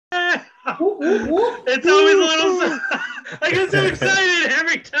It's always a little. I get so excited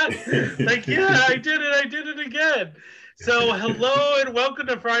every time. Like, yeah, I did it again. So, hello and welcome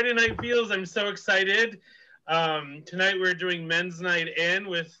to Friday Night Feels. I'm so excited. Tonight we're doing Men's Night In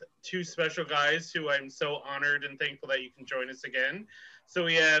with two special guys who I'm so honored and thankful that you can join us again. So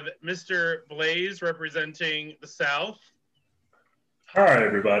we have Mr. Blaze representing the South. Hi,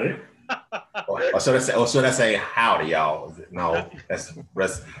 everybody. Or should I say howdy, y'all? No, that's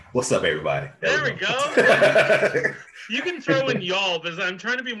what's up, everybody. There we go. You can throw in y'all, because I'm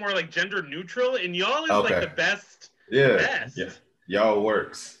trying to be more like gender neutral, and y'all is like the best. Yeah. Best. Yeah. Y'all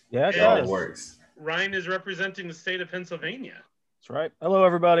works. Yeah, y'all works. Ryan is representing the state of Pennsylvania. That's right. Hello,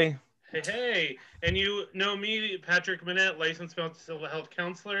 everybody. Hey, and you know me, Patrick Minette, licensed mental health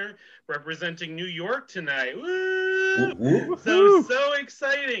counselor, representing New York tonight. Woo! So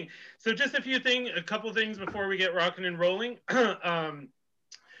exciting. So just a couple things before we get rocking and rolling.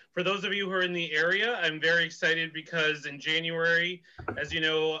 For those of you who are in the area, I'm very excited because in January, as you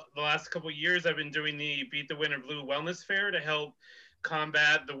know, the last couple of years, I've been doing the Beat the Winter Blue Wellness Fair to help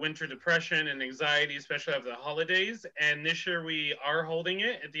combat the winter depression and anxiety, especially after the holidays. And this year we are holding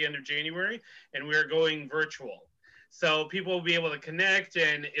it at the end of January, and we're going virtual. So people will be able to connect,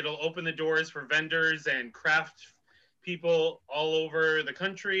 and it'll open the doors for vendors and craft people all over the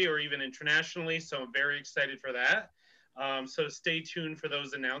country or even internationally. So I'm very excited for that. So stay tuned for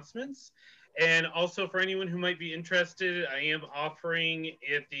those announcements. And also for anyone who might be interested, I am offering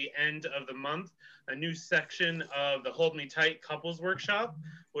at the end of the month a new section of the Hold Me Tight Couples Workshop,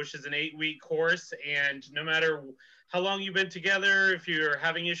 which is an 8-week course. And no matter how long you've been together, if you're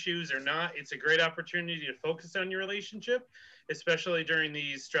having issues or not, it's a great opportunity to focus on your relationship, especially during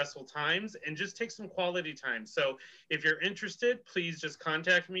these stressful times, and just take some quality time. So if you're interested, please just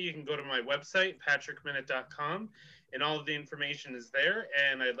contact me. You can go to my website, patrickminute.com, and all of the information is there,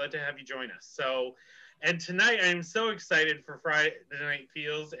 and I'd love to have you join us. So, and tonight I'm so excited for Friday Night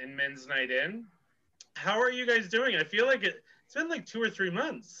Feels and Men's Night In. How are you guys doing? I feel like it's been like 2 or 3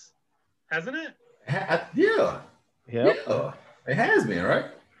 months, hasn't it? Yeah. It has been, right?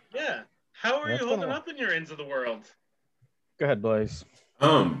 Yeah. How are you holding up in your ends of the world? Go ahead, Blaze.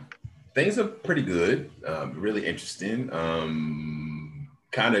 Things are pretty good. Really interesting.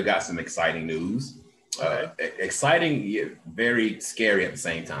 Kind of got some exciting news. Exciting, very scary at the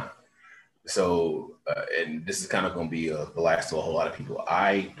same time. So, and this is kind of going to be a blast to a whole lot of people.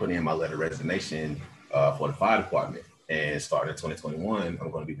 I put in my letter of resignation for the fire department, and starting in 2021,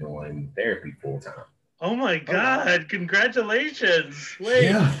 I'm going to be doing therapy full time. Oh my God! Congratulations! Wait.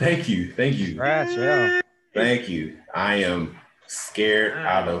 Yeah, thank you. Congrats, yeah. Thank you. I am scared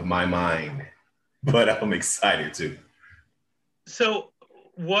out of my mind, but I'm excited too. So,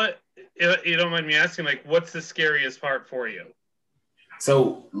 what? You don't mind me asking, like, what's the scariest part for you?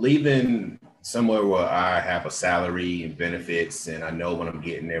 So leaving somewhere where I have a salary and benefits, and I know what I'm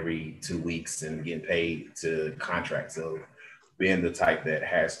getting every 2 weeks and getting paid to contract. So being the type that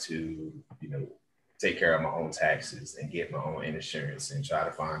has to, take care of my own taxes and get my own insurance and try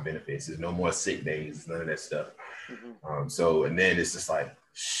to find benefits. There's no more sick days, none of that stuff. Mm-hmm. And then it's just like,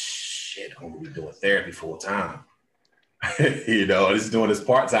 shit, I'm gonna be doing therapy full time. Just doing this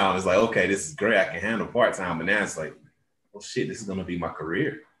part time. It's like, okay, this is great. I can handle part time, but now it's like, oh shit, this is gonna be my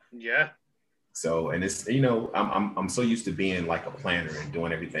career. Yeah. So, and it's I'm so used to being like a planner and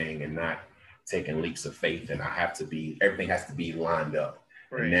doing everything and not taking leaps of faith, and everything has to be lined up.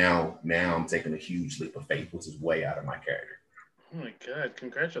 Right. And now I'm taking a huge leap of faith, which is way out of my character. Oh my God!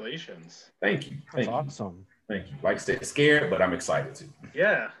 Congratulations. Thank you. That's awesome. Thank you. Like I said, scared, but I'm excited too.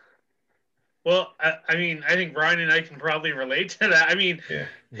 Yeah. Well, I mean, I think Ryan and I can probably relate to that. I mean,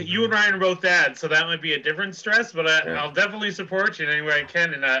 You and Ryan are both dads, so that might be a different stress, but I'll definitely support you in any way I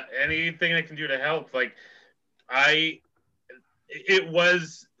can, and anything I can do to help. Like, it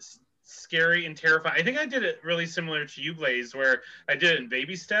was scary and terrifying. I think I did it really similar to you, Blaze, where I did it in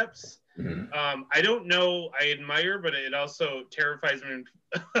baby steps. Mm-hmm. I don't know, I admire, but it also terrifies me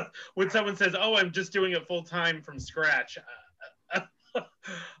when someone says, "Oh, I'm just doing it full time from scratch."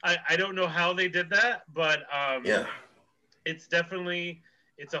 I don't know how they did that, but it's definitely,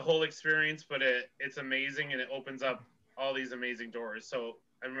 it's a whole experience, but it's amazing, and it opens up all these amazing doors. So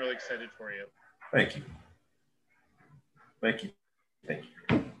I'm really excited for you. Thank you.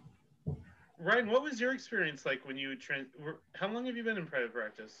 Ryan, what was your experience like when you how long have you been in private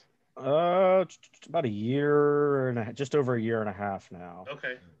practice? About a year and just over a year and a half now.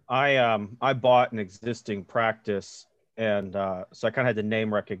 Okay. I bought an existing practice, and so I kind of had the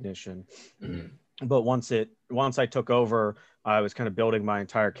name recognition. Mm-hmm. But once I took over, I was kind of building my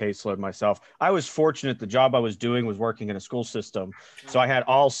entire caseload myself. I was fortunate. The job I was doing was working in a school system. So I had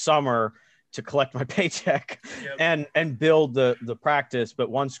all summer to collect my paycheck and build the practice. But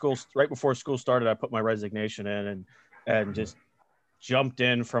right before school started, I put my resignation in and just jumped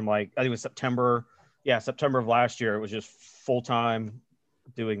in from I think it was September of last year. It was just full time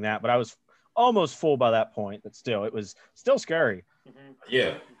doing that. But I was almost full by that point, but still, it was still scary.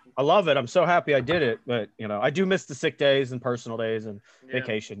 Yeah. I love it. I'm so happy I did it, but I do miss the sick days and personal days and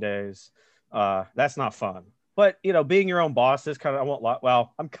vacation days. That's not fun, but being your own boss is kind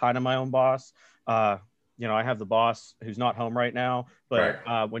of, I'm kind of my own boss. I have the boss who's not home right now,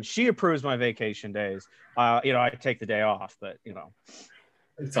 but when she approves my vacation days, I take the day off, but What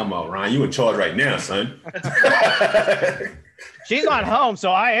are you talking about, Ryan? You in charge right now, son. She's not home,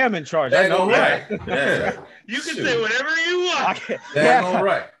 so I am in charge. That's all right. Yeah. You can say whatever you want. That's all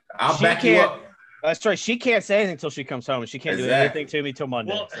right. I'll back you up. That's right. She can't say anything until she comes home, and she can't do anything to me till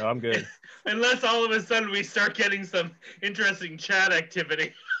Monday, so I'm good. Unless all of a sudden we start getting some interesting chat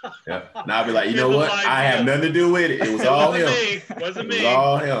activity. Yeah. Now I'll be like, you know what? I have nothing to do with it. It was all him. It wasn't me. It was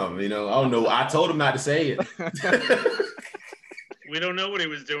all him. I don't know. I told him not to say it. We don't know what he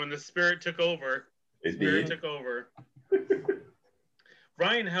was doing. The spirit took over. Took over.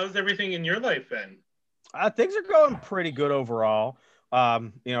 Ryan, how's everything in your life been? Things are going pretty good overall.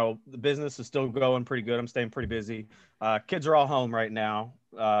 The business is still going pretty good. I'm staying pretty busy. Kids are all home right now,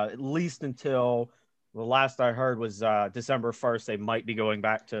 at least until the last I heard was December 1st. They might be going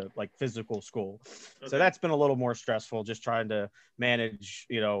back to physical school. Okay. So that's been a little more stressful, just trying to manage,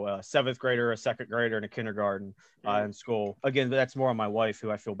 a seventh grader, a second grader, and a kindergarten in school. Again, that's more on my wife,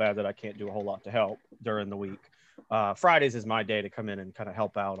 who I feel bad that I can't do a whole lot to help during the week. Fridays is my day to come in and kind of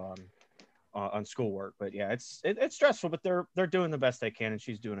help out on schoolwork. But yeah, it's stressful, but they're doing the best they can, and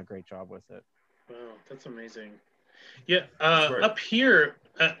she's doing a great job with it. Wow, that's amazing. Yeah, up here,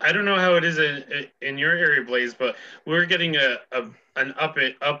 I don't know how it is in your area, Blaze, but we're getting an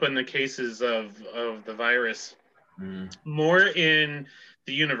up in the cases of the virus, more in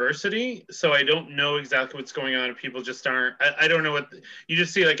the university. So I don't know exactly what's going on. People just aren't. I don't know what you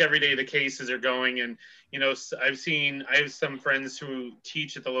just see. Every day the cases are going, and I have some friends who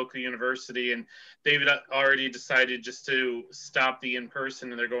teach at the local university, and they've already decided just to stop the in person,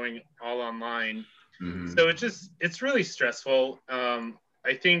 and they're going all online. Mm-hmm. So it's really stressful.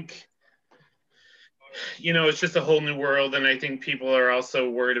 I think, it's just a whole new world. And I think people are also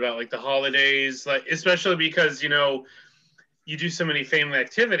worried about the holidays, especially because, you do so many family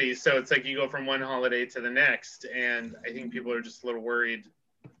activities. So it's you go from one holiday to the next. And I think people are just a little worried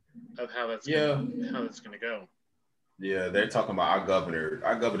of how that's going to go. Yeah. They're talking about our governor.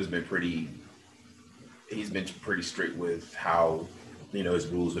 Our governor's been he's been pretty strict with how, his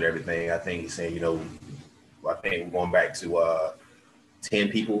rules with everything. I think he's saying, I think we're going back to 10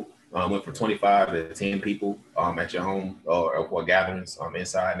 people. Went from 25 to 10 people at your home or gatherings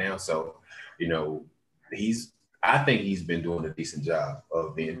inside now. So, I think he's been doing a decent job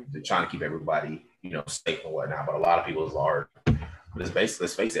of trying to keep everybody, safe and whatnot. But a lot of people is hard. But it's basically,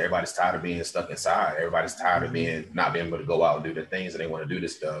 let's face it, everybody's tired of being stuck inside. Everybody's tired of not being able to go out and do the things that they want to do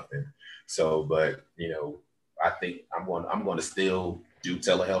this stuff. And so, but I think I'm going to still do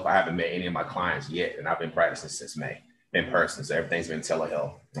telehealth. I haven't met any of my clients yet, and I've been practicing since May in person. So everything's been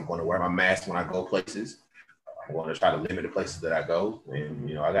telehealth. I'm going to wear my mask when I go places. I'm going to try to limit the places that I go. And,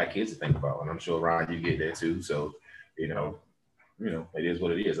 I got kids to think about, and I'm sure, Ryan, you get there too. So, it is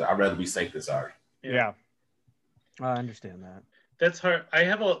what it is. I'd rather be safe than sorry. Yeah. I understand that. That's hard.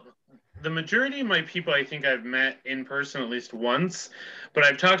 The majority of my people, I think I've met in person at least once, but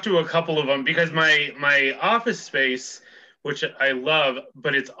I've talked to a couple of them because my office space, which I love,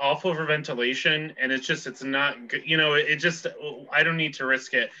 but it's awful for ventilation, and it's not good. I don't need to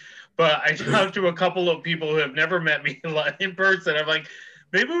risk it. But I talked to a couple of people who have never met me in person. I'm like,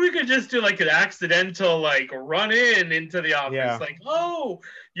 maybe we could just do an accidental run into the office. Yeah. Oh,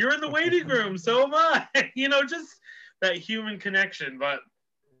 you're in the waiting room, so am I. Just that human connection. But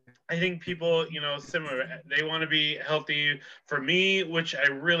I think people, similar, they want to be healthy for me, which I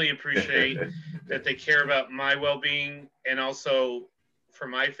really appreciate that they care about my well-being, and also for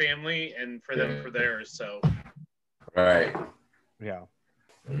my family and for them for theirs. So, right. Yeah.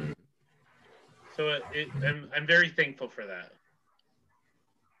 So I'm very thankful for that.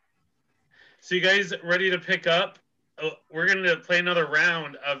 So you guys ready to pick up? We're going to play another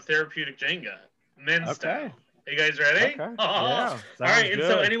round of therapeutic Jenga, men's style. Are you guys ready? Okay. Yeah, all right. good. And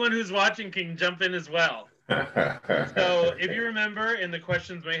so anyone who's watching can jump in as well. So if you remember, and the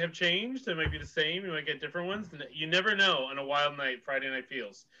questions may have changed, they might be the same. You might get different ones. You never know on a wild night, Friday Night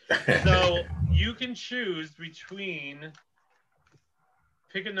Feels. So you can choose between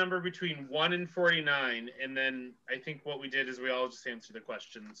pick a number between 1 and 49, and then I think what we did is we all just answer the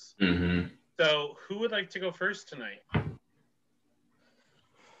questions. Mm-hmm. So who would like to go first tonight?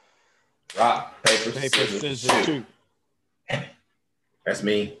 Rock, paper, scissors, shoot. That's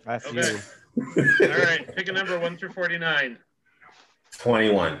me. That's Okay. you. All right, pick a number 1 through 49.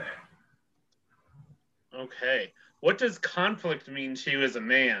 21. Okay. What does conflict mean to you as a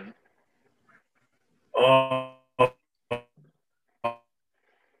man? Oh,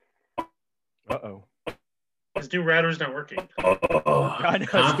 Uh-oh. His new router's not working. I know.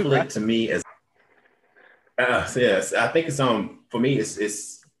 Conflict to me is yes, I think it's for me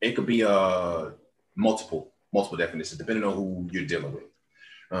it's it could be multiple definitions depending on who you're dealing with.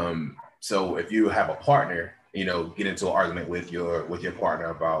 So if you have a partner, get into an argument with your partner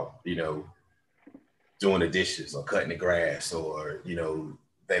about doing the dishes or cutting the grass, or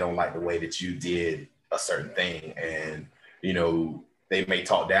they don't like the way that you did a certain thing, and they may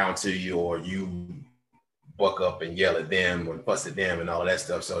talk down to you, or you buck up and yell at them or fuss at them and all of that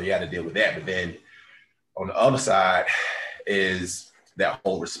stuff. So you have to deal with that. But then on the other side is that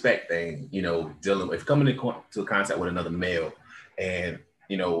whole respect thing, dealing with coming into contact with another male. And,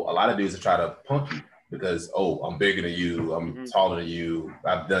 a lot of dudes will try to punk you because, oh, I'm bigger than you. I'm taller than you.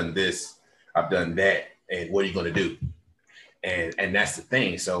 I've done this. I've done that. And what are you going to do? And that's the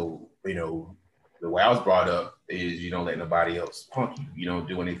thing. So, the way I was brought up is you don't let nobody else punk you. You don't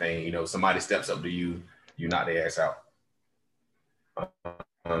do anything. Somebody steps up to you, you knock their ass out.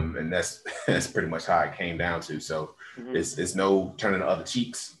 And that's pretty much how it came down to. So it's no turning the other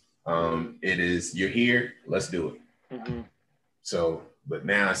cheeks. It is, you're here, let's do it. So, but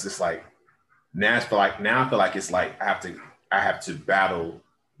now it's just like, I feel like it's like I have to battle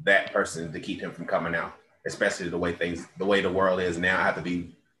that person to keep him from coming out, especially the way the world is now. I have to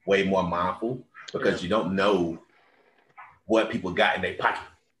be way more mindful because you don't know what people got in their pocket.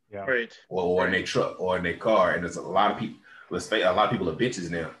 Yeah. Right. Or in their truck or in their car. And there's a lot of people, a lot of people are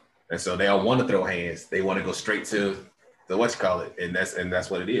bitches now. And so they don't want to throw hands. They want to go straight to the and that's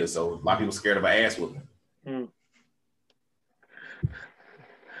what it is. So a lot of people scared of an ass whooping.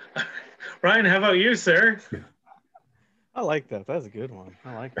 Ryan, how about you, sir? I like that. That's a good one.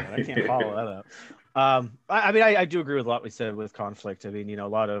 I like that. I can't follow that up. I do agree with a lot we said with conflict. I mean, a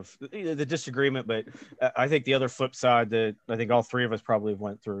lot of the disagreement, but I think the other flip side that I think all three of us probably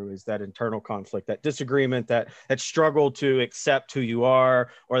went through is that internal conflict, that disagreement, that struggle to accept who you are,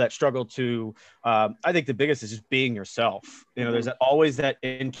 or that struggle to, I think the biggest is just being yourself. There's always that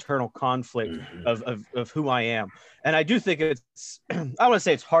internal conflict of who I am. And I do think it's, I don't want to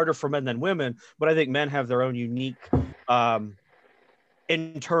say it's harder for men than women, but I think men have their own unique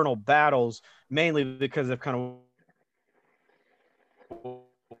internal battles, mainly because of kind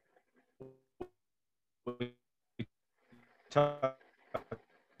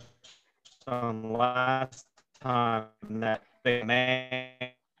of last time that man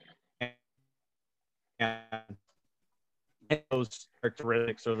those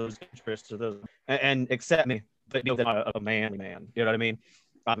characteristics or those interests or those and accept me, but a manly man. You know what I mean?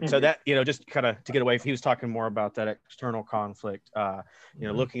 So that, just kind of to get away, he was talking more about that external conflict,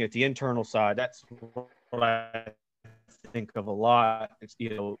 looking at the internal side. That's what I think of a lot,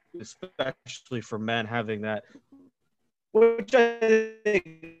 especially for men having that, which I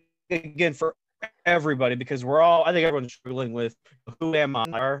think, again, for everybody, because I think everyone's struggling with who am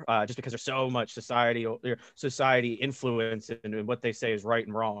I, just because there's so much society influence and what they say is right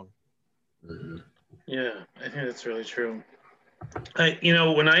and wrong. Yeah, I think that's really true.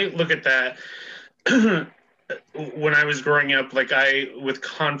 When I look at that, when I was growing up, with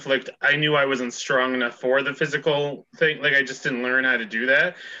conflict, I knew I wasn't strong enough for the physical thing. I just didn't learn how to do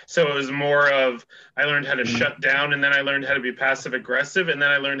that. So it was more of, I learned how to shut down, and then I learned how to be passive aggressive, and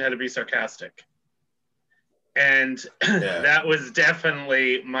then I learned how to be sarcastic. And that was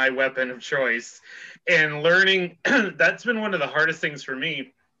definitely my weapon of choice. And learning, that's been one of the hardest things for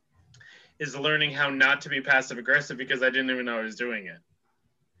me, is learning how not to be passive aggressive, because I didn't even know I was doing it.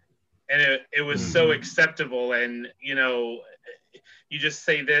 And it was so acceptable. And, you just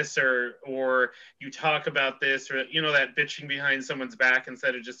say this or you talk about this, or, that bitching behind someone's back,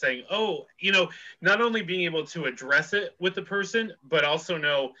 instead of just saying, not only being able to address it with the person, but also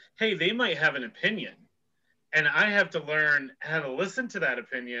know, hey, they might have an opinion. And I have to learn how to listen to that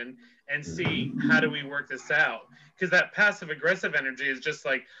opinion and see, how do we work this out? Because that passive aggressive energy is just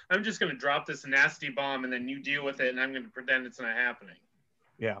like, I'm just going to drop this nasty bomb and then you deal with it and I'm going to pretend it's not happening.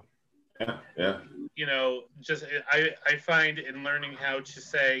 Yeah. Yeah. I find in learning how to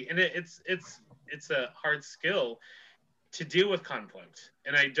say, and it's a hard skill to deal with conflict.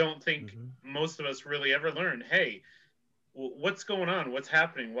 And I don't think most of us really ever learn, hey, what's going on? What's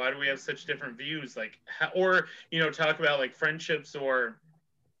happening? Why do we have such different views? Like, or talk about like friendships or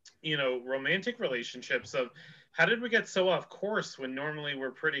romantic relationships of how did we get so off course when normally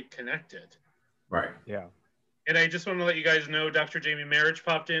we're pretty connected? Right. Yeah. And I just want to let you guys know Dr. Jamie Marriage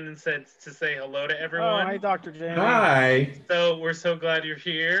popped in and said to say hello to everyone. Oh, hi, Dr. Jamie. Hi. So we're so glad you're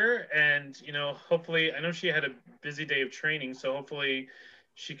here. And, hopefully, I know she had a busy day of training, so hopefully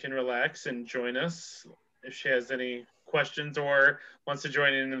she can relax and join us if she has any questions or wants to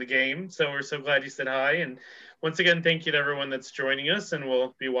join in the game. So we're so glad you said hi. And once again, thank you to everyone that's joining us and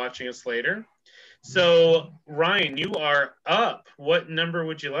will be watching us later. So, Ryan, you are up. What number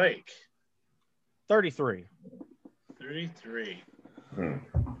would you like? 33. 33.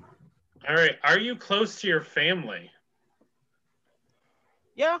 All right. Are you close to your family?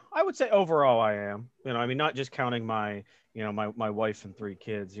 Yeah, I would say overall I am. I mean, not just counting my wife and 3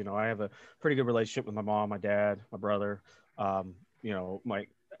 kids. I have a pretty good relationship with my mom, my dad, my brother.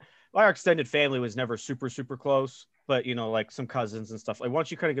 My extended family was never super, super close, but like some cousins and stuff. Like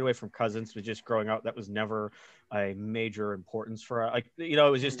once you kind of get away from cousins, but just growing up, that was never a major importance for us. It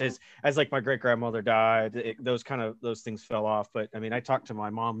was just as like my great grandmother died, those things fell off. But I mean, I talk to my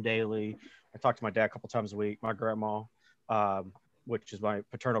mom daily. I talk to my dad a couple times a week. My grandma, which is my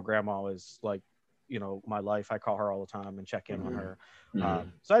paternal grandma, is like my life. I call her all the time and check in on her.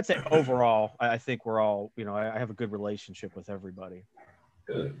 So I'd say overall, I think we're all I have a good relationship with everybody.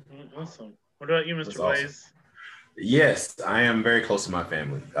 Good. Awesome. What about you, Mr. Blaze? Awesome. Yes, I am very close to my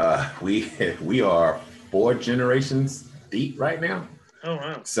family. We are 4 generations deep right now. Oh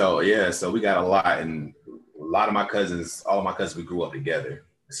wow. So we got a lot, and a lot of my cousins, all of my cousins, we grew up together.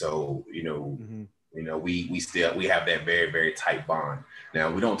 So we have that very, very tight bond. Now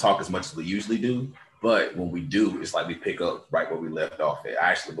we don't talk as much as we usually do, but when we do, it's like we pick up right where we left off at.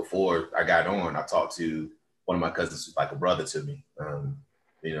 Actually, before I got on, I talked to one of my cousins who's like a brother to me.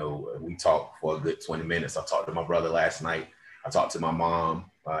 We talked for a good 20 minutes. I talked to my brother last night. I talked to my mom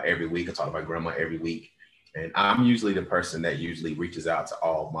every week. I talk to my grandma every week. And I'm usually the person that usually reaches out to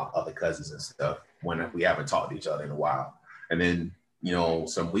all my other cousins and stuff when we haven't talked to each other in a while. And then,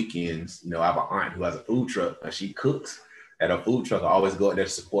 some weekends, I have an aunt who has a food truck and she cooks at a food truck. I always go out there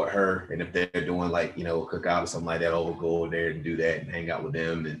to support her. And if they're doing like, a cookout or something like that, I'll go over there and do that and hang out with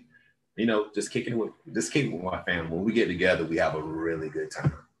them. And just kicking with my family. When we get together, we have a really good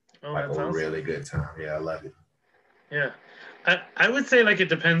time. Awesome. Really good time. Yeah, I love it. Yeah. I would say like it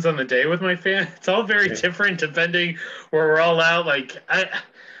depends on the day with my family. It's all very different depending where we're all out. Like I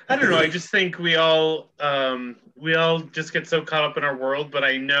don't know. I just think we all just get so caught up in our world. But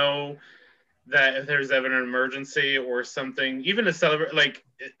I know that if there's ever an emergency or something, even to celebrate, like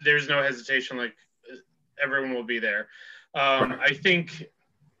there's no hesitation. Like everyone will be there. I think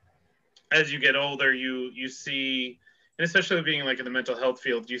as you get older, you see, and especially being like in the mental health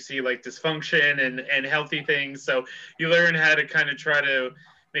field, you see like dysfunction and healthy things. So you learn how to kind of try to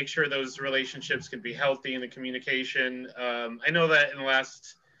make sure those relationships can be healthy in the communication. I know that in the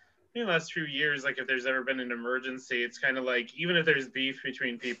last few years, like if there's ever been an emergency, it's kind of like, even if there's beef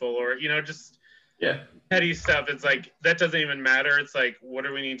between people or, just petty stuff, it's like, that doesn't even matter. It's like, what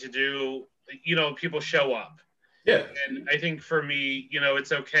do we need to do? People show up. Yeah. And I think for me,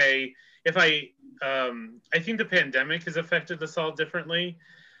 it's okay if I think the pandemic has affected us all differently.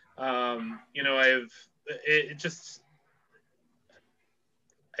 I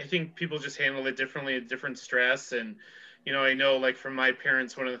think people just handle it differently at different stress. And, I know like from my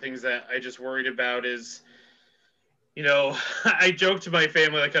parents, one of the things that I just worried about is, I joke to my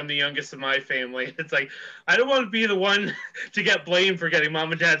family, like I'm the youngest of my family. It's like, I don't want to be the one to get blamed for getting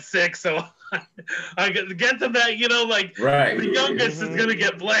mom and dad sick. So I get them that, right. The youngest is going to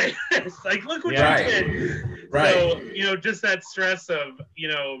get blamed. It's like, look what you did. Right. So, just that stress of,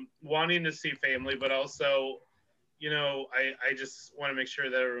 wanting to see family, but also, I just want to make sure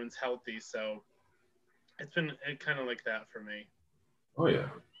that everyone's healthy. So it's been kind of like that for me. Oh, yeah.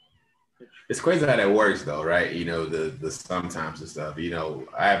 It's crazy how that works, though, right? The sometimes and stuff.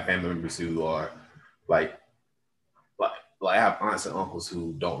 I have family members who are like I have aunts and uncles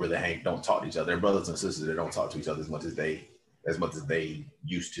who don't talk to each other. They're brothers and sisters that don't talk to each other as much as they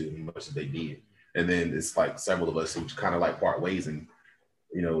used to, as much as they did. And then it's like several of us who kind of like part ways. And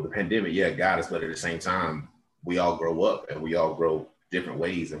the pandemic, got us, but at the same time, we all grow up and we all grow different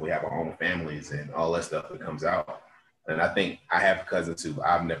ways, and we have our own families and all that stuff that comes out. And I think I have cousins who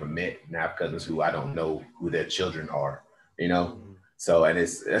I've never met, and I have cousins who I don't know who their children are, So, and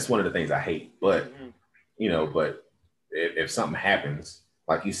that's one of the things I hate. But, but if something happens,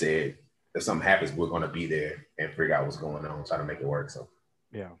 like you said, if something happens, we're going to be there and figure out what's going on, try to make it work. So,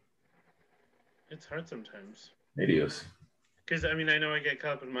 yeah, it's hard sometimes. It is. Because I mean, I know I get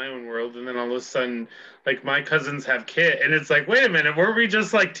caught up in my own world, and then all of a sudden, like my cousins have kids, and it's like, wait a minute, were we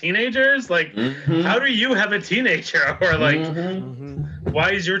just like teenagers? Like, how do you have a teenager? Or like,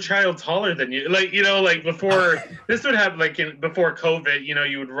 why is your child taller than you? Like, you know, like before this would happen, like before COVID, you know,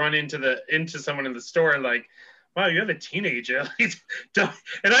 you would run into someone in the store, and like, wow, you have a teenager. And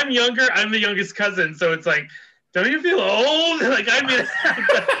I'm younger. I'm the youngest cousin, so it's like, don't you feel old? Like, I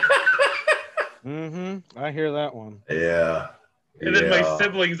mean. I hear that one. Yeah. And then my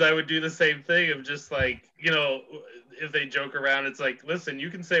siblings, I would do the same thing of just like, you know, if they joke around, it's like, listen, you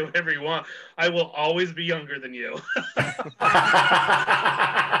can say whatever you want. I will always be younger than you. I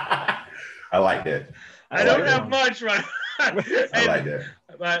like that. I don't have much, right? I like that.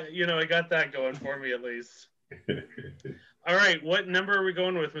 But, you know, I got that going for me at least. All right. What number are we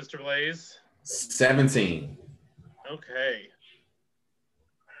going with, Mr. Blaze? 17. Okay.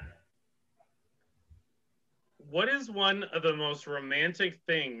 What is one of the most romantic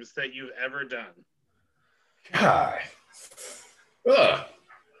things that you've ever done? God. Ugh.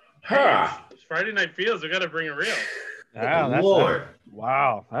 It's Friday Night Feels. We got to bring it real. Lord.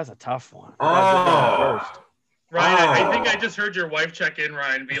 Wow, that's a tough one. Oh. Ryan, I think I just heard your wife check in,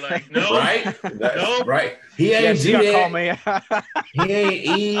 Ryan, be like, no. Right? No. Right. He ain't do that. Call me. He ain't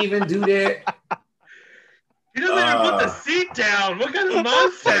even do that. He doesn't even put the seat down. What kind of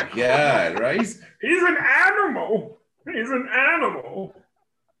monster? God, right? He's an animal. He's an animal.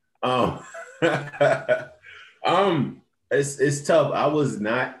 It's tough. I was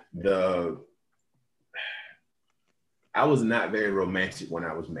not very romantic when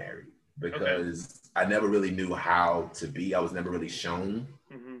I was married because I never really knew how to be. I was never really shown.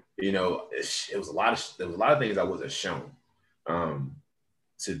 You know, there was a lot of things I wasn't shown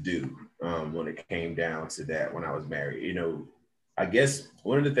to do when it came down to that when I was married. You know, I guess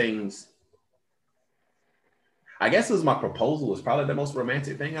one of the things, it was my proposal was probably the most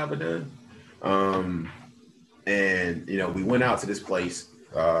romantic thing I've ever done. And, you know, we went out to this place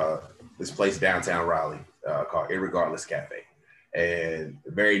downtown Raleigh called Irregardless Cafe. And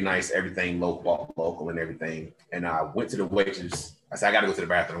very nice, everything local and everything. And I went to the waitress. I said, I got to go to the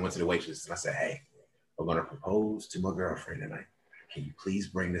bathroom. I went to the waitress and I said, hey, I'm going to propose to my girlfriend tonight. Can you please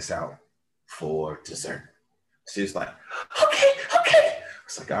bring this out for dessert? She's like, okay.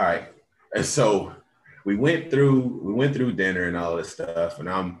 It's like, all right. And so we went through dinner and all this stuff. And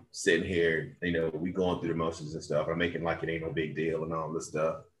I'm sitting here, you know, we going through the motions and stuff. I'm making like it ain't no big deal and all this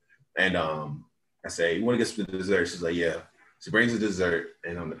stuff. And I say, you want to get some dessert? She's like, yeah. She brings the dessert,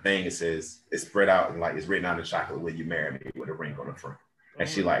 and on the thing it says it's spread out and like it's written out in chocolate. Will you marry me? With a ring on the front. And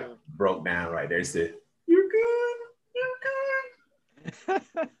she like broke down right there and said, "You're good.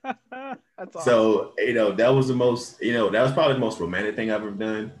 That's awesome. So you know that was probably the most romantic thing I've ever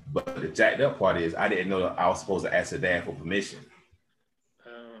done. But the jacked up part is I didn't know that I was supposed to ask her dad for permission.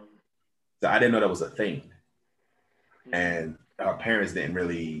 So I didn't know that was a thing, and our parents didn't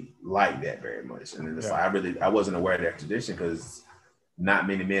really like that very much. And it's like, I wasn't aware of that tradition because not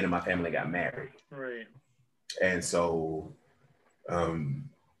many men in my family got married. Right. And so,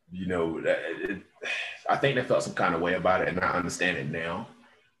 you know, I think they felt some kind of way about it and I understand it now.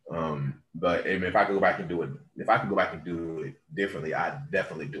 But if I could go back and do it, differently, I'd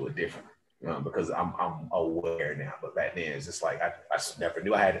definitely do it differently. Because I'm aware now, but back then it's just like, I just never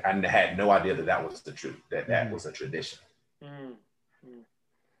knew. I had no idea that was the truth, that was a tradition.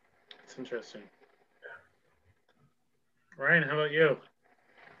 It's interesting. Ryan, how about you? I'm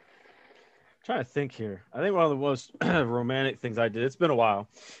trying to think here. I think one of the most romantic things I did, it's been a while,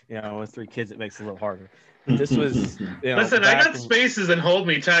 you know, with 3 kids, it makes it a little harder. But this was, you know, listen, I got spaces and hold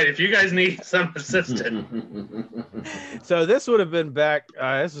me tight if you guys need some assistance. So this would have been back,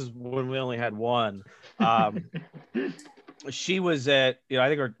 this is when we only had one. She was at, you know,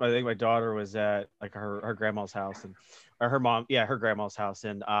 I think my daughter was at like her grandma's house or her mom, her grandma's house.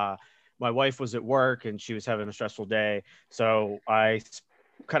 And my wife was at work and she was having a stressful day. So I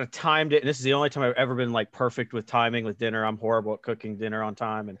kind of timed it. And this is the only time I've ever been like perfect with timing with dinner. I'm horrible at cooking dinner on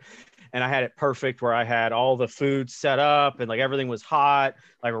time. And I had it perfect where I had all the food set up and like everything was hot,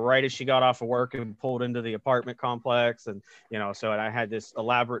 like right as she got off of work and pulled into the apartment complex. And, you know, and I had this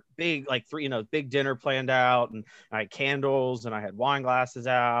elaborate big, like big dinner planned out, and I had candles and I had wine glasses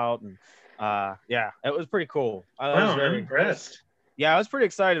out. And it was pretty cool. I'm impressed. Yeah, I was pretty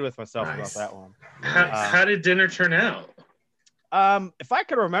excited with myself about that one. How did dinner turn out? If I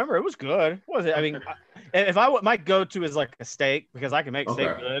could remember, it was good. What was it? I mean, my go-to is like a steak because I can make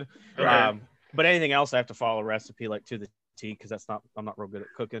steak good. Okay. But anything else, I have to follow a recipe like to the T because I'm not real good at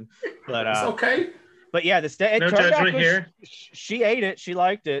cooking. But it's okay. But yeah, it No turned out judgment good. here. She ate it. She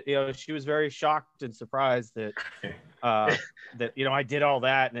liked it. You know, she was very shocked and surprised that that I did all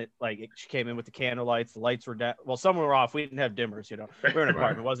that, and she came in with the candle lights. The lights were down. Well, some were off. We didn't have dimmers. We were in an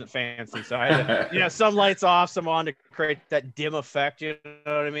apartment. It wasn't fancy, so I had to, some lights off, some on to create that dim effect. You know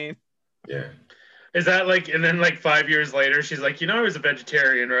what I mean? Yeah. Is that and then 5 years later, she's like, I was a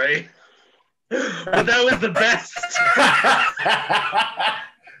vegetarian, right? But that was the best.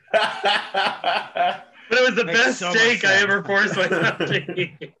 But it was the best steak I ever forced myself to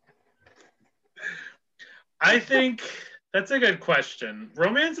eat. I think that's a good question.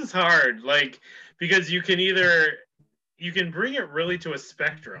 Romance is hard, because you can bring it really to a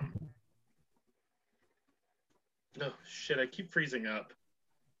spectrum. Oh shit! I keep freezing up.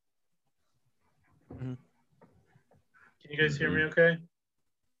 Mm-hmm. Can you guys hear me? Okay.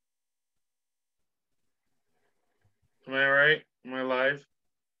 Am I all right? Am I live?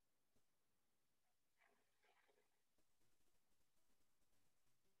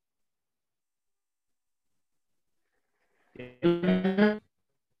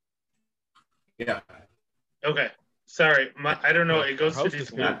 Yeah. Okay. Sorry. I don't know. It goes through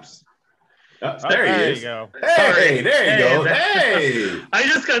these loops. There you go. Hey, there you go. Hey. I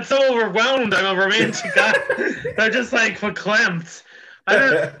just got so overwhelmed. I'm a romantic guy. I'm just verklempt.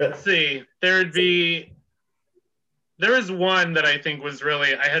 Let's see. There was one that I think was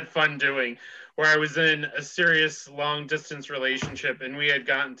really, I had fun doing, where I was in a serious long distance relationship and we had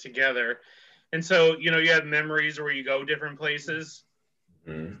gotten together. And so, you have memories where you go different places.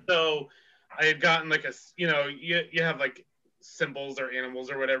 Mm. So I had gotten you have symbols or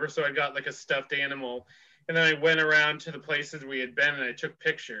animals or whatever. So I got a stuffed animal, and then I went around to the places we had been and I took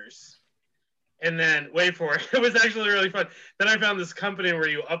pictures. And then, wait for it, it was actually really fun. Then I found this company where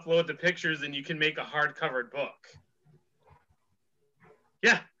you upload the pictures and you can make a hard-covered book.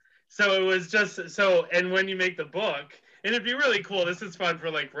 Yeah. So it was and when you make the book, and it'd be really cool. This is fun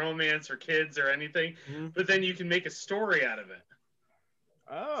for romance or kids or anything, but then you can make a story out of it.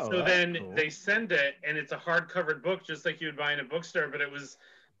 Oh, so then cool. They send it, and it's a hard-covered book, just like you would buy in a bookstore. But it was,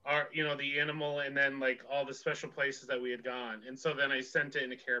 the animal, and then all the special places that we had gone. And so then I sent it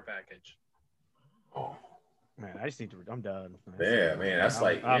in a care package. Oh man, I just need to. I'm done. Yeah, man, that's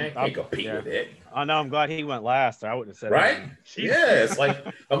man, can't compete with it. I know. I'm glad he went last. I wouldn't have said right. Yeah, it's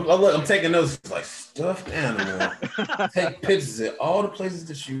I'm taking those stuffed animal. Take pictures at all the places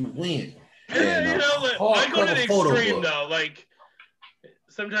that you went. And I go to the extreme though.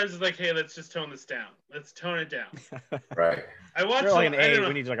 Sometimes it's hey, let's just tone this down. Let's tone it down. Right. I watch an 8.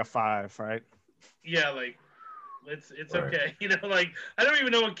 We need a 5, right? Yeah, it's right. Okay. I don't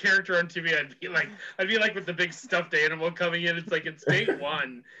even know what character on TV I'd be like. I'd be with the big stuffed animal coming in. It's it's date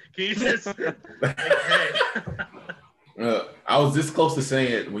 1. Can you just hey? I was this close to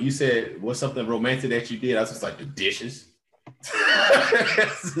saying it when you said what's something romantic that you did. I was just the dishes.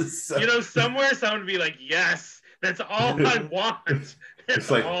 Somewhere someone would be yes, that's all I want.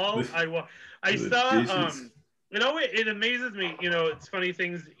 That's all I want. I saw dishes. It amazes me, it's funny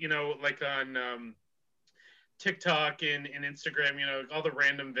things, on TikTok and Instagram, all the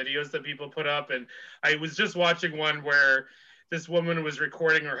random videos that people put up. And I was just watching one where this woman was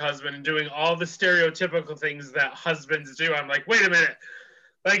recording her husband and doing all the stereotypical things that husbands do. I'm wait a minute.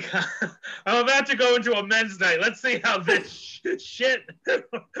 I'm about to go into a men's night. Let's see how this shit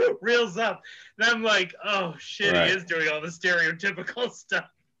reels up. And I'm oh shit, right. He is doing all the stereotypical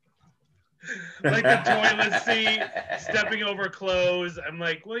stuff. The toilet seat, stepping over clothes. I'm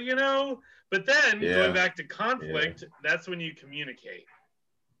well, but then going back to conflict, that's when you communicate.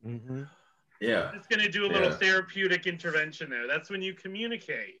 Mm-hmm. Yeah. It's going to do a little therapeutic intervention there. That's when you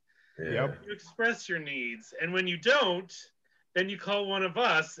communicate. Yeah. You express your needs. And when you don't, then you call one of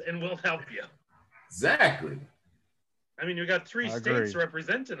us and we'll help you. Exactly. I mean, we got 3 states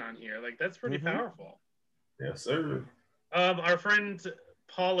represented on here. That's pretty powerful. Yes, sir. Our friend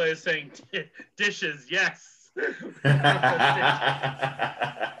Paula is saying dishes, yes. It's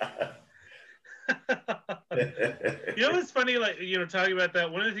funny, talking about that.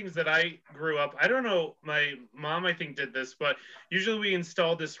 One of the things that I grew up, I don't know, my mom, I think, did this, but usually we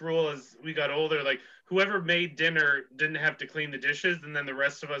installed this rule as we got older, whoever made dinner didn't have to clean the dishes, and then the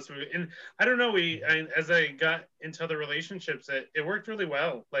rest of us, and I don't know, as I got into other relationships, it worked really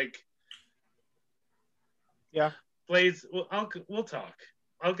well. Yeah. Blaze, we'll talk.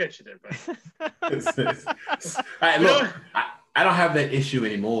 I'll get you there, buddy. Look, I don't have that issue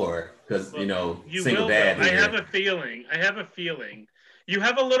anymore because single dad. I have a feeling. You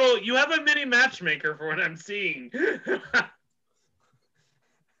have a mini matchmaker for what I'm seeing.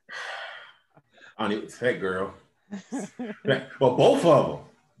 I don't even say girl. Well, both of them.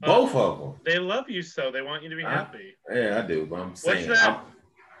 Both of them. They love you so. They want you to be happy. Yeah, I do. But I'm saying.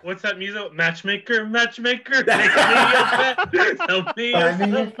 What's that music? Matchmaker, matchmaker. Make me a bet. Tell me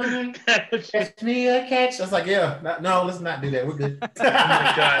catch me a catch. I was like, yeah, no, let's not do that. We're good. Oh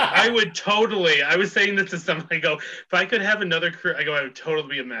my God. I would totally. I was saying this to someone. I go, if I could have another career, I would totally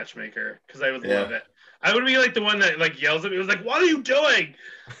be a matchmaker because I would love it. I would be like the one that like yells at me. It was like, what are you doing?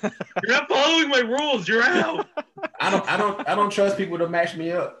 You're not following my rules. You're out. I don't trust people to match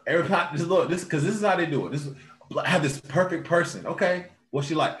me up. Every time, just look, because this is how they do it. I have this perfect person. Okay. What's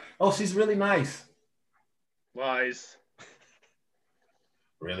she like? Oh, she's really nice. Lies.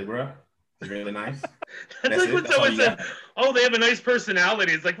 Really, bro? She's really nice? That's like when someone said, oh, they have a nice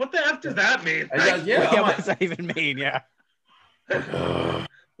personality. It's like, what the F does that mean? What does that even mean? Yeah.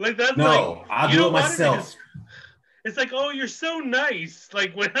 Like that's I'll do it myself. It's like, oh, you're so nice.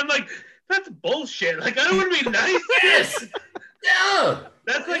 Like when I'm like, that's bullshit. Like I don't want to be nice. Yes. Yeah.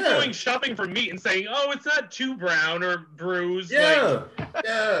 That's like going shopping for meat and saying, oh, it's not too brown or bruised. Yeah.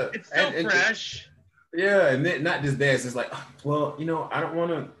 It's so fresh. And then not just that. It's just like, well, I don't want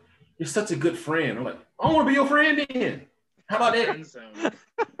to. You're such a good friend. I'm like, I don't want to be your friend then. How about that?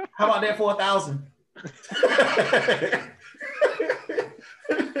 How about that for 1,000?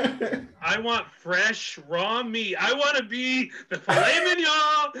 I want fresh, raw meat. I want to be the filet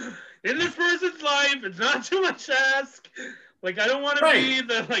mignon in this person's life. It's not too much to ask. Like, I don't want to be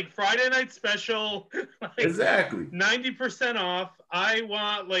the, Friday night special. Exactly. 90% off. I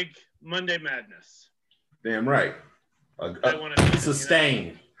want, Monday Madness. Damn right. I want to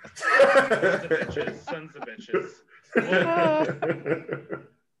sustain. Sons of bitches.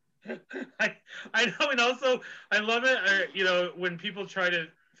 I know, and also, I love it, when people try to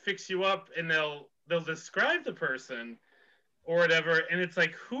fix you up and they'll describe the person or whatever, and it's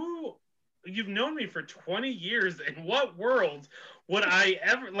like, you've known me for 20 years. In what world would I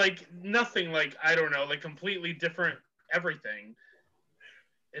ever nothing I don't know, completely different everything.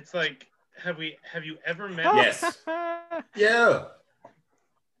 It's like, have you ever met? Yes. Yeah.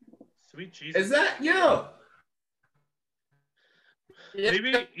 Sweet Jesus. Is that yeah?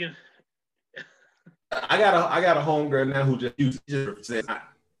 Maybe I got a homegirl now who just said,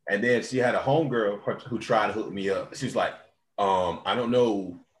 and then she had a homegirl who tried to hook me up. She was like, I don't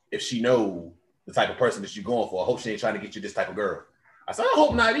know if she know the type of person that you're going for. I hope she ain't trying to get you this type of girl. I said, I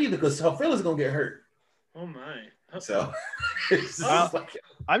hope not either, because her feelings are gonna get hurt. Oh my. So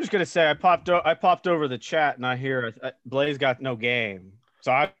I'm just gonna say I popped over the chat and I hear Blaze got no game.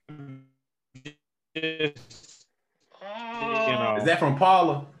 So I just, Is that from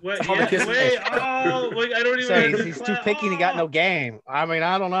Paula? I don't even. He's too picky and he got no game. I mean,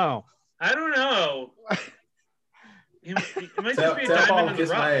 I don't know. I don't know. It might tell just be a diamond Paula in kiss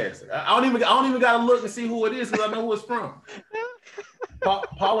the rough. my ass. I don't even gotta look and see who it is because I know who it's from.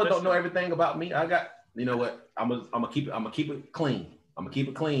 Paula don't know everything about me. I got, you know what? I'm gonna keep it clean. I'm gonna keep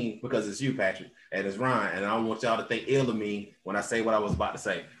it clean because it's you, Patrick, and it's Ryan, and I don't want y'all to think ill of me when I say what I was about to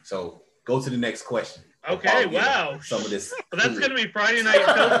say. So go to the next question. Okay, wow. Some of this. Well, that's gonna be Friday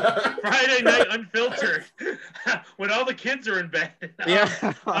night unfiltered when all the kids are in bed.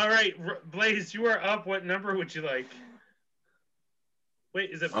 Yeah. All right, Blaze, you are up. What number would you like? Wait,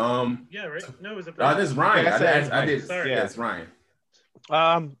 is it? Yeah, right. No, is it? This is Ryan. I did. Sorry. Yeah, it's Ryan.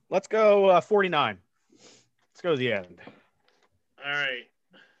 Let's go 49. Let's go to the end. All right.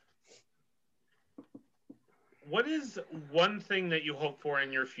 What is one thing that you hope for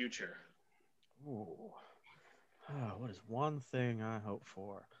in your future? Ooh. What is one thing I hope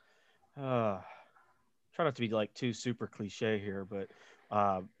for? Try not to be too super cliche here, but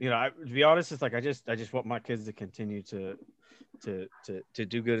to be honest, it's I just want my kids to continue to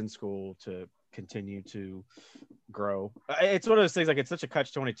do good in school, to continue to grow. It's one of those things, it's such a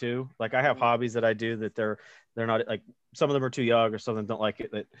catch-22. I have hobbies that I do that they're not some of them are too young or some of them don't like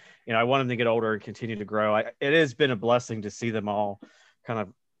it, that I want them to get older and continue to grow. It has been a blessing to see them all kind of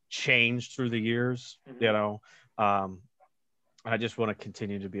change through the years. I just want to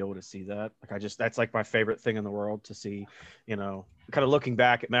continue to be able to see that. That's my favorite thing in the world, to see, kind of looking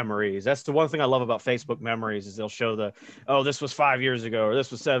back at memories. That's the one thing I love about Facebook memories, is they'll show this was 5 years ago, or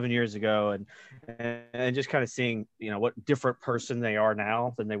this was 7 years ago. And just kind of seeing, what different person they are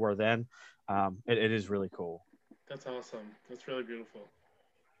now than they were then. It is really cool. That's awesome. That's really beautiful.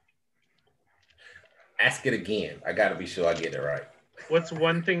 Ask it again. I got to be sure I get it right. What's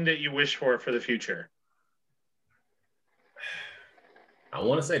one thing that you wish for the future? I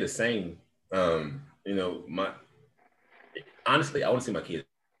want to say the same. Honestly, I want to see my kids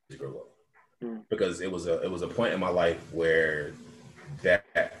grow up, because it was a point in my life where that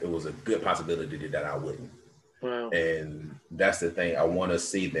it was a good possibility that I wouldn't. Wow. And that's the thing. I want to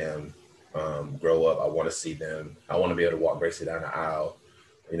see them grow up. I want to see them. I want to be able to walk Gracie down the aisle.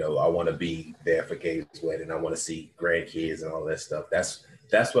 You know, I want to be there for Gabe's wedding. I want to see grandkids and all that stuff. That's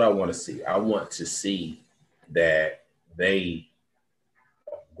what I want to see. I want to see that they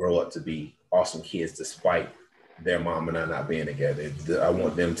grow up to be awesome kids despite their mom and I not being together. I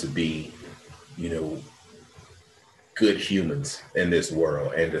want them to be, you know, good humans in this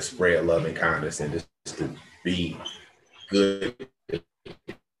world and to spread love and kindness and just to be good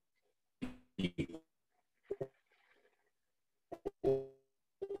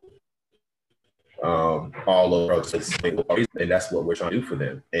all over, and that's what we're trying to do for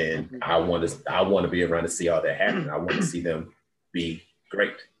them. And I want to be around to see all that happen. I want to see them be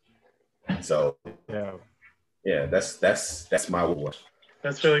great. So yeah, that's my wish.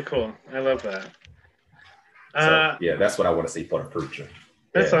 That's really cool. I love that. So, yeah, that's what I want to see for the future.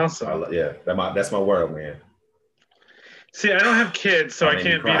 That's awesome. That's my world, man. See, I don't have kids, so I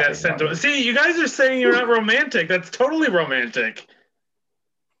can't be that sentimental. See, you guys are saying you're not romantic. That's totally romantic.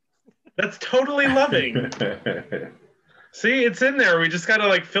 That's totally loving. See, it's in there. We just got to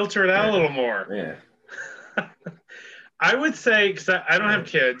like filter it out a little more. Yeah. I would say, because I don't have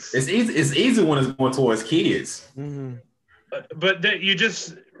kids. It's easy when it's going towards kids. Mm-hmm. But that you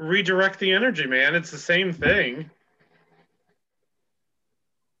just redirect the energy, man. It's the same thing.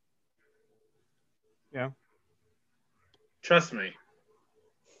 Yeah. Trust me.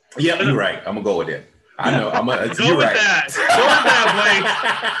 Yeah, you're right. I'm gonna go with it. I know. Go with that.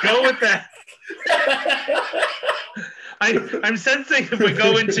 Go with that. I'm sensing, if we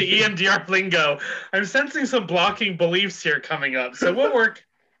go into EMDR lingo, I'm sensing some blocking beliefs here coming up. So we'll work.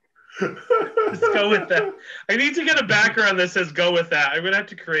 Let's go with that. I need to get a background that says "go with that." I'm gonna have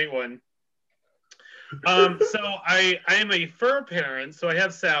to create one. So I am a fur parent, so I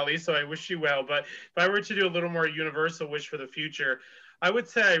have Sally, so I wish you well. But if I were to do a little more universal wish for the future, I would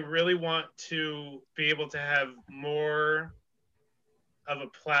say I really want to be able to have more of a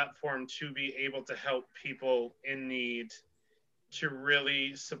platform to be able to help people in need, to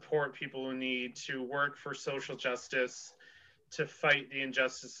really support people who need, to work for social justice, to fight the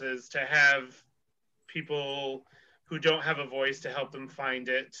injustices, to have people who don't have a voice to help them find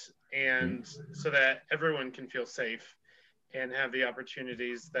it, and so that everyone can feel safe and have the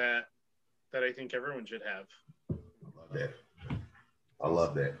opportunities that I think everyone should have. I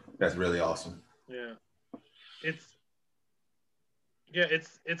love that. That's really awesome. Yeah.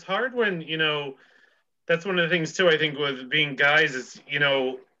 It's hard when, you know, that's one of the things too, I think, with being guys is, you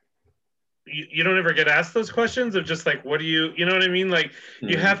know, you don't ever get asked those questions of just like, what do you know what I mean? Like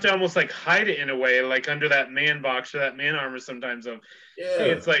you have to almost like hide it in a way, like under that man box or that man armor sometimes of,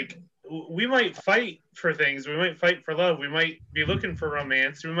 hey, it's like, we might fight for things. We might fight for love. We might be looking for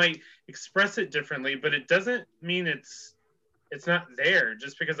romance. We might express it differently, but it doesn't mean it's not there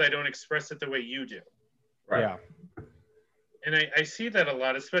just because I don't express it the way you do. Right. Yeah. And I see that a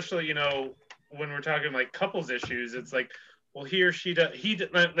lot, especially, you know, when we're talking like couples issues, it's like, well, he or she does,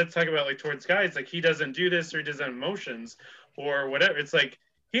 let's talk about like towards guys, like he doesn't do this or he doesn't have emotions or whatever. It's like,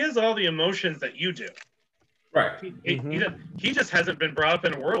 he has all the emotions that you do. Right. He just hasn't been brought up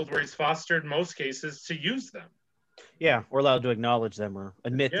in a world where he's fostered most cases to use them. Yeah. We're allowed to acknowledge them or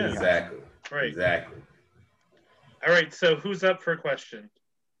admit them. Exactly. Right. Exactly. All right. So who's up for a question?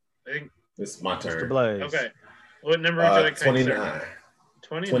 I think it's my turn. Mr. Blaze. Okay. What number would you like? 29.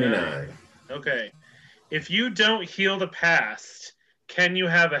 29. Okay. If you don't heal the past, can you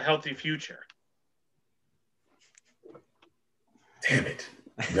have a healthy future? Damn it.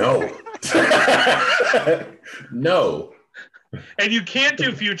 No. No. And you can't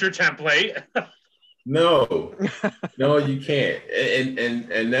do future template. No, you can't.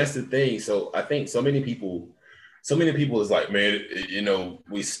 And that's the thing. So I think so many people is like, man, you know,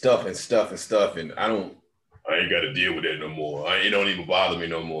 we stuff, and I ain't got to deal with that no more. It don't even bother me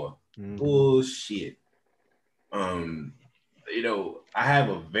no more. Mm-hmm. Bullshit. You know, I have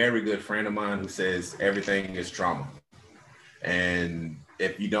a very good friend of mine who says everything is trauma. And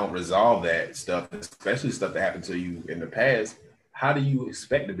if you don't resolve that stuff, especially stuff that happened to you in the past, how do you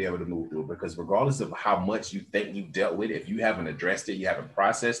expect to be able to move through it? Because regardless of how much you think you've dealt with it, if you haven't addressed it, you haven't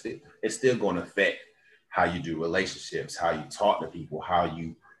processed it, it's still going to affect how you do relationships, how you talk to people, how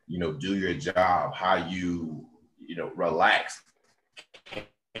you know, do your job, how you know, relax.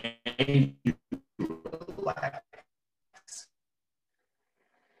 Can you relax?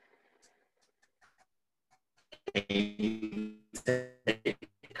 You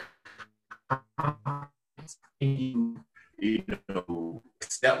know,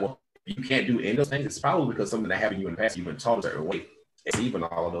 step one. You can't do any of those things. It's probably because something that happened to you in the past, you've been taught a certain way. It's believe in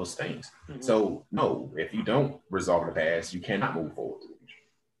all of those things. Mhm. So no, if you don't resolve the past, you cannot move forward.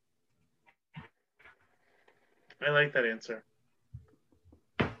 I like that answer.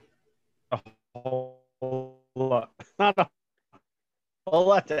 A whole lot, not a whole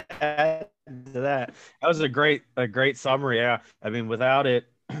lot to add to that. That was a great summary. Yeah, I mean, without it,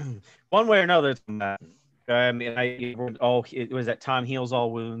 one way or another, it's I mean, it was that time heals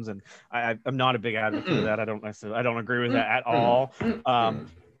all wounds, and I'm not a big advocate of that. I don't agree with that at all.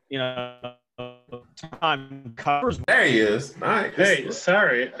 You know, time covers. There he is. All right. Hey,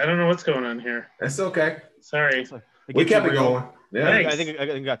 sorry, I don't know what's going on here. That's okay. Sorry. We kept it going. Yeah. Thanks. I think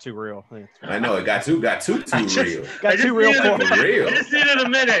it got too real. I know it got too real. Got too I real. just needed a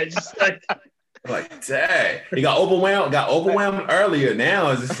minute. Just like, dang, he got overwhelmed earlier.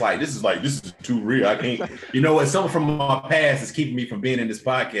 Now it's just like this is too real. I can't. You know what? Something from my past is keeping me from being in this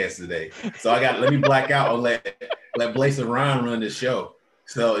podcast today. So let me black out and let Blaze and Ryan run this show.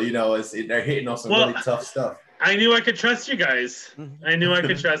 So you know, they're hitting on some really tough stuff. I knew I could trust you guys. I knew I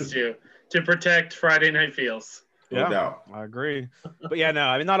could trust you to protect Friday Night Feels. No doubt. I agree. But yeah, no,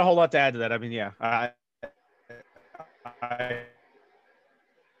 I mean, not a whole lot to add to that. I mean, yeah, I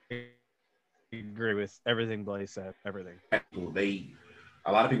agree with everything Blaze said. Everything.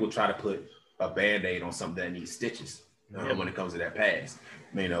 A lot of people try to put a Band-Aid on something that needs stitches when it comes to that past.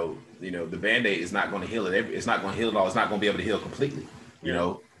 You know, the Band-Aid is not going to heal it. It's not going to heal it all. It's not going to be able to heal completely. You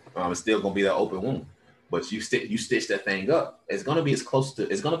know, it's still going to be that open wound. But you stitch that thing up. It's going to be as close to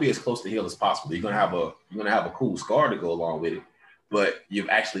heal as possible. You're going to have a cool scar to go along with it. But you've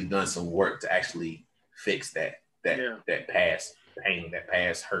actually done some work to actually fix that past pain, that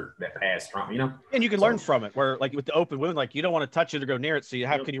past hurt, that past trauma, you know? And you can learn from it, where like with the open wound, like you don't want to touch it or go near it. So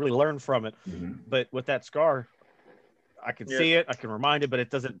how can you really learn from it? Mm-hmm. But with that scar, I can see it, I can remind it, but it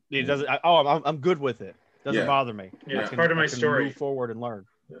doesn't, I'm good with it. It doesn't bother me. Yeah, it's part of my story. Move forward and learn.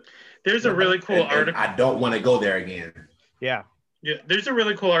 There's a really cool article. I don't want to go there again. Yeah. Yeah, there's a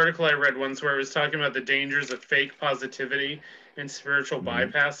really cool article I read once where it was talking about the dangers of fake positivity and spiritual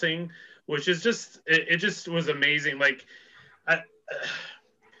bypassing, which is it just was amazing. Like,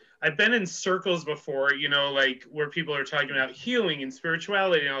 I've been in circles before, you know, like where people are talking about healing and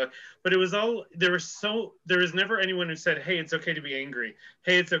spirituality and all that, but it was all, there was never anyone who said, hey, it's okay to be angry.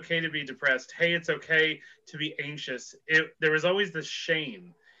 Hey, it's okay to be depressed. Hey, it's okay to be anxious. There was always this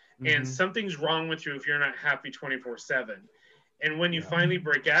shame and something's wrong with you if you're not happy 24/7. And when you finally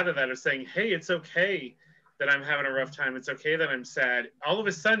break out of that of saying, hey, it's okay that I'm having a rough time. It's okay that I'm sad. All of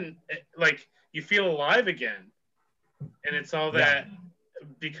a sudden, like you feel alive again. And it's all that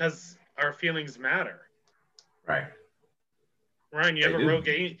because our feelings matter. Right. Ryan, you have a rogue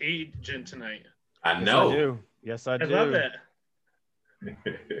agent tonight. I know. Yes, I do. Yes, I do. I love it.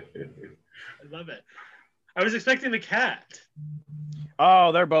 I love it. I was expecting the cat.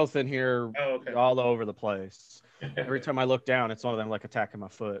 Oh, they're both in here all over the place. Every time I look down, it's one of them like attacking my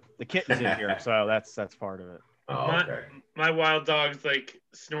foot. The kitten's in here, so that's part of it. My wild dog's like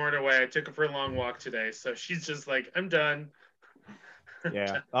snoring away. I took her for a long walk today, so she's just like, I'm done.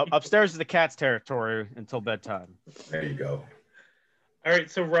 Yeah, upstairs is the cat's territory until bedtime. There you go. All right,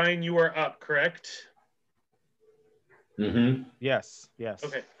 so Ryan, you are up, correct? Mm-hmm. Yes.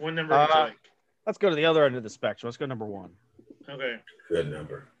 Okay, what number would you like? Let's go to the other end of the spectrum. Let's go number 1. Okay. Good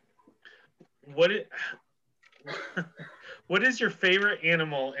number. What is your favorite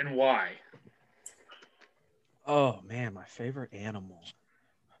animal and why? Oh man, my favorite animal.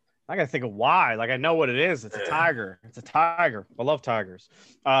 I gotta think of why. Like I know what it is. It's a tiger. I love tigers.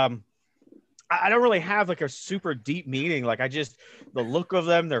 I don't really have like a super deep meaning. Like the look of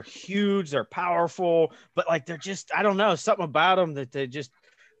them, they're huge, they're powerful, but like they're just, I don't know, something about them that they just,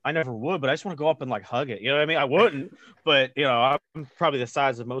 I never would, but I just want to go up and like hug it. You know what I mean? I wouldn't, but you know, I'm probably the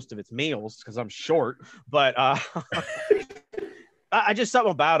size of most of its meals because I'm short, but I just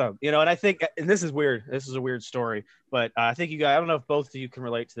something about them, you know, and I think, and this is weird. This is a weird story, but I think you guys, I don't know if both of you can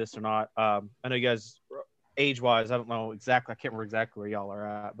relate to this or not. I know you guys age-wise, I don't know exactly. I can't remember exactly where y'all are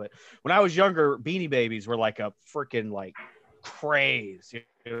at, but when I was younger, Beanie Babies were like a freaking like craze. You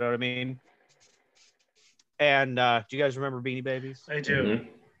know what I mean? And do you guys remember Beanie Babies? I do. Mm-hmm.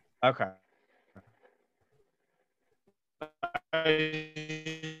 Okay.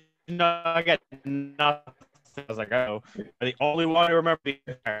 No, I got nothing. I was like, oh, the only one I remember being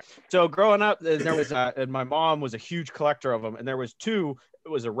there. So growing up, there was, and my mom was a huge collector of them, and there was two. It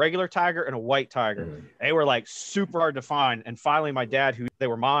was a regular tiger and a white tiger. Mm-hmm. They were like super hard to find. And finally, my dad, they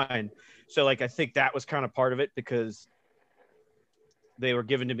were mine. So like, I think that was kind of part of it because they were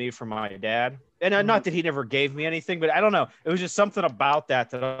given to me from my dad. And not that he never gave me anything, but I don't know. It was just something about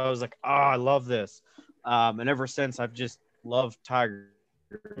that I was like, oh, I love this. And ever since, I've just Love Tiger.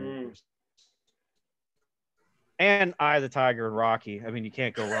 Mm. And Eye of the Tiger and Rocky. I mean, you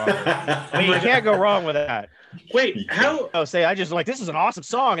can't go wrong. You can't go wrong with that. Wait, how? Oh, say I just like this is an awesome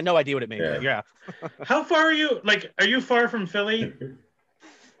song and no idea what it means. Yeah. How far are you? Like, are you far from Philly?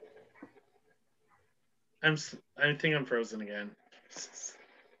 I think I'm frozen again.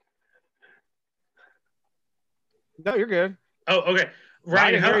 No, you're good. Oh, okay.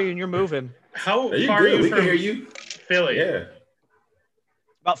 Ryan, I can hear you and you're moving. How you far good? are you we from can hear you. Philly? Yeah.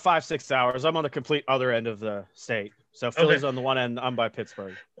 About 5-6 hours. I'm on the complete other end of the state. So Philly's on the one end. I'm by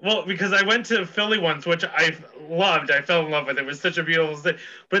Pittsburgh. Well, because I went to Philly once, which I loved. I fell in love with it. It was such a beautiful thing.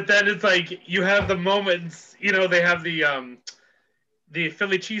 But then it's like you have the moments. You know, they have the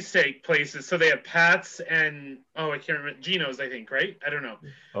Philly cheesesteak places. So they have Pat's and I can't remember, Geno's. I think, right? I don't know.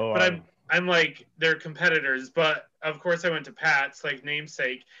 Oh, but I'm like they're competitors. But of course, I went to Pat's, like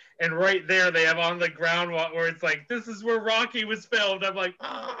namesake. And right there, they have on the ground where it's like, this is where Rocky was filmed. I'm like,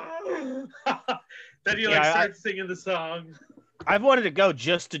 oh. Then you start singing the song. I've wanted to go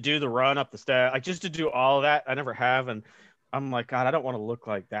just to do the run up the stairs, like just to do all of that. I never have. And I'm like, God, I don't want to look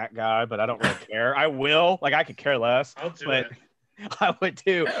like that guy, but I don't really care. I will. Like, I could care less. I'll do it. I would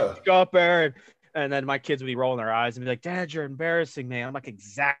too. Yeah. Go up there and then my kids would be rolling their eyes and be like, Dad, you're embarrassing me. I'm like,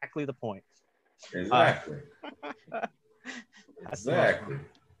 exactly the point. Exactly. Exactly.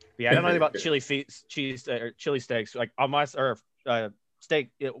 Yeah, I don't know anything about chili steaks. Like on my steak,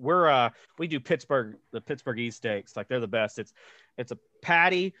 we do the Pittsburgh steaks. Like they're the best. It's a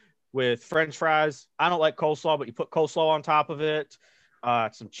patty with French fries. I don't like coleslaw, but you put coleslaw on top of it.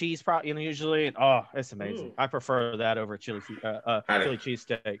 Some cheese, usually, and it's amazing. Ooh. I prefer that over chili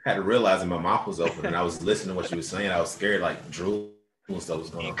cheesesteak. Had to realize that my mouth was open and I was listening to what she was saying. I was scared, like drool.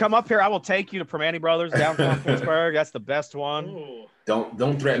 You come up here, I will take you to Primanti Brothers downtown Pittsburgh. That's the best one. Ooh.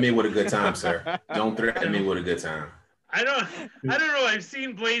 Don't threaten me with a good time, sir. Don't threaten me with a good time. I don't know. I've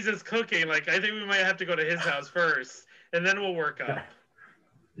seen Blaze's cooking. Like, I think we might have to go to his house first, and then we'll work up.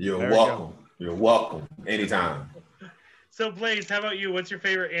 You're welcome. You're welcome. Anytime. So, Blaze, how about you? What's your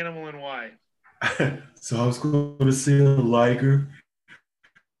favorite animal and why? So I was going to say a liger.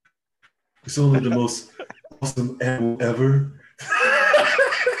 It's only the most awesome animal ever.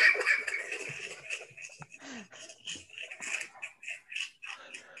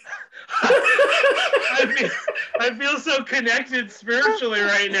 I feel so connected spiritually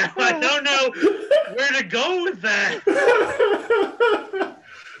right now. I don't know where to go with that.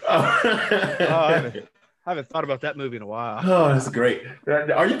 I haven't thought about that movie in a while. Oh, that's great.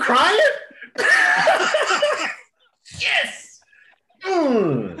 Are you crying? Yes.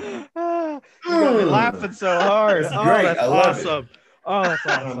 You got me laughing so hard. That's great. That's awesome. Oh, that's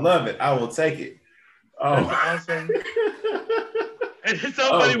awesome. I love it. I will take it. Oh, that's awesome. And it's so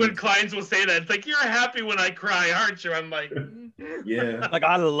funny when clients will say that. It's like, you're happy when I cry, aren't you? I'm like, yeah. Like,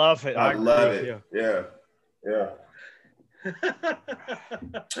 I love it. I love it. Yeah.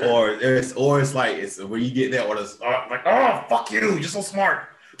 or it's like it's where you get that or it's like, oh, fuck you, you're so smart.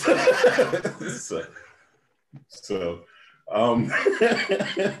 so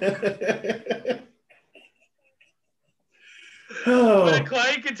when a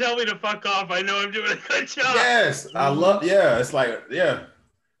client can tell me to fuck off, I know I'm doing a good job. Yes, I love. Yeah, it's like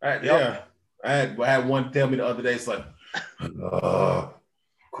I had one tell me the other day. It's like, of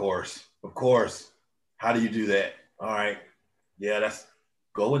course. How do you do that? All right,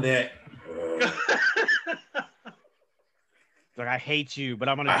 go with that. Like, I hate you, but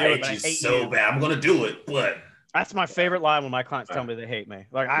I'm gonna do it. I hate you so bad. I'm gonna do it, but that's my favorite line when my clients tell me they hate me.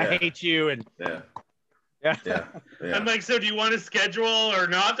 Like, I hate you, and yeah. I'm like, so do you want to schedule or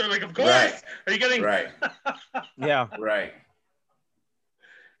not? They're like, of course. Right. Are you getting right? Yeah. Right.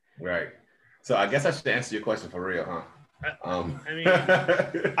 So I guess I should answer your question for real, huh? I mean,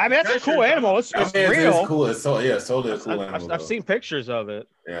 that's a cool animal. It's real. It's cool. It's totally a cool animal. I've seen pictures of it.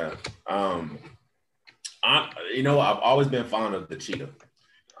 Yeah. I've always been fond of the cheetah.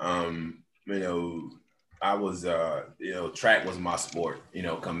 I was, track was my sport,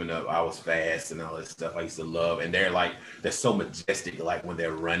 coming up. I was fast and all that stuff. I used to love, and they're so majestic, like when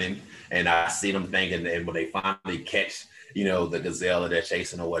they're running, and I see them thinking, and when they finally catch, the gazelle that they're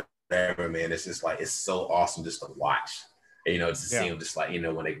chasing or whatever, man, it's just like, it's so awesome just to watch, to see them just like,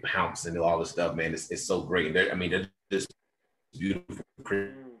 when they pounce and all this stuff, man, it's so great. They're just beautiful.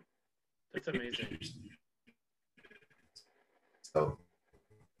 That's amazing. So.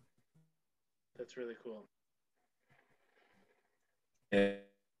 That's really cool. And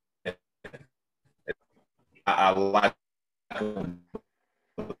I like them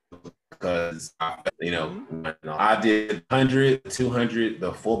because I did 100, 200,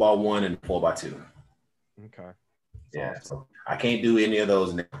 the 4x1 and 4x2. Okay. Yeah, awesome. so I can't do any of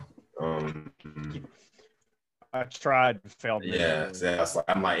those now. I tried, failed. Yeah, so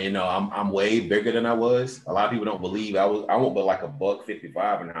I'm like, I'm way bigger than I was. A lot of people don't believe I won't but like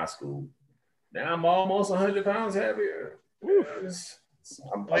 $155 in high school. Now I'm almost 100 pounds heavier.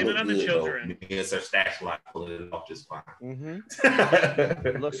 I Blame it look on the good children. though. Me and Sir Stash like pull it off just fine.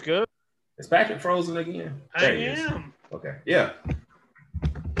 It looks good. Is Patrick frozen again? I There he is. am. Okay. Yeah.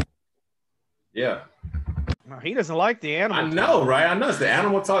 Yeah. He doesn't like the animal. I know, right? I know it's the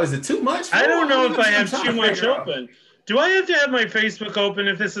animal talk. Is it too much? I don't know if I I'm have trying too to much figure out. open. Do I have to have my Facebook open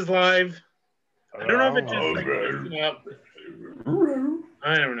if this is live? I don't know if it just Oh, like right. wakes me up.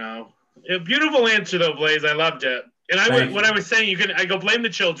 I don't know. A beautiful answer though, Blaze. I loved it. And what I was saying, I go blame the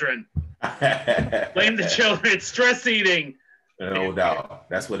children. Blame the children. It's stress eating. No doubt.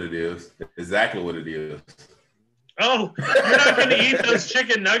 That's what it is. Exactly what it is. Oh, you're not going to eat those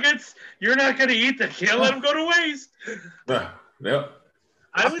chicken nuggets? You're not going to eat the kill? Let them go to waste. Yep.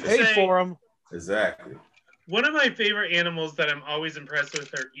 I would Paid say for him. Exactly. one of my favorite animals that I'm always impressed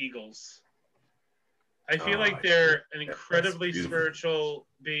with are eagles. I feel like they're an incredibly spiritual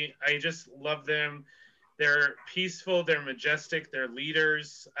being. I just love them. They're peaceful. They're majestic. They're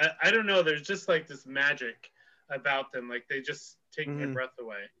leaders. I don't know. There's just like this magic about them. Like they just take my breath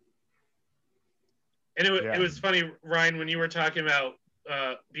away. And it was funny, Ryan, when you were talking about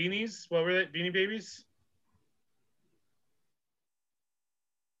beanies. What were they? Beanie Babies?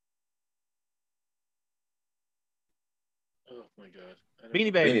 Oh, my God.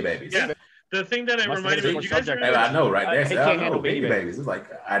 Beanie Babies. Beanie Babies. Yeah. The thing that I reminded me, you guys Hey, remember? I know, right? I That's can't I know, handle Beanie Beanie Babies. It's like,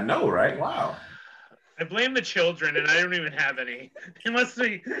 I know, right? Wow. I blame the children, and I don't even have any. They must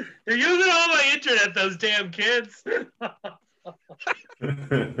be. They're using all my internet. Those damn kids. They're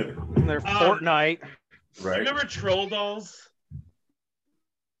Fortnite. Right. Remember troll dolls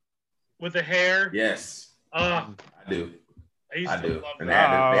with the hair? Yes. I do. I used to love And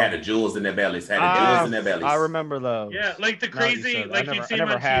that. they had the jewels in their bellies. I remember those. Yeah, like the crazy, like you'd see I them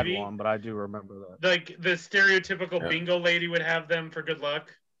never on had TV. one, but I do remember that. Like the stereotypical bingo lady would have them for good luck.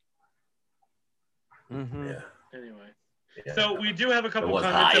 Mm-hmm. Yeah. Anyway, so we do have a couple was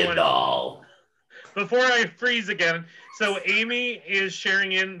comments. high doll. Before I freeze again, so Amy is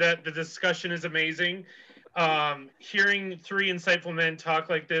sharing in that the discussion is amazing. Hearing three insightful men talk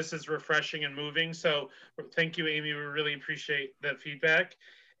like this is refreshing and moving. So thank you, Amy. We really appreciate that feedback.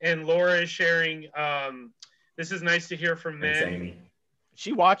 And Laura is sharing, this is nice to hear from men. Thanks, Amy.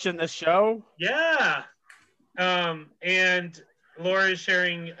 She watching this show? Yeah. And Laura is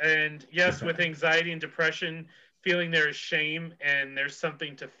sharing, and yes, with anxiety and depression, feeling there is shame and there's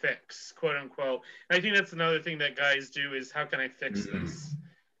something to fix, quote unquote. And I think that's another thing that guys do is, how can I fix this?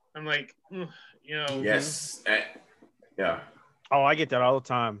 I'm like, you know. Yes. Yeah. Oh, I get that all the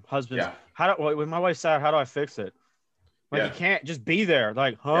time. Husbands, when my wife's sad, how do I fix it? Like, you can't just be there.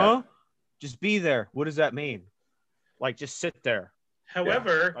 Like, huh? Just be there. What does that mean? Like, just sit there.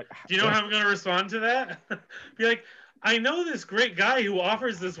 However, do you know how I'm going to respond to that? Be like, I know this great guy who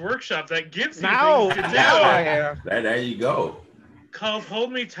offers this workshop that gives you things to do. There you go. Called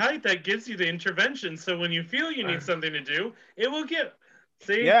Hold Me Tight, that gives you the intervention. So when you feel you need something to do, it will give.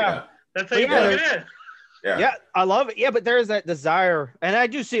 See? Yeah. That's how you plug it in. Yeah, I love it. Yeah, but there is that desire, and I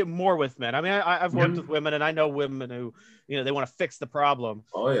do see it more with men. I mean, I've worked with women, and I know women who, they want to fix the problem.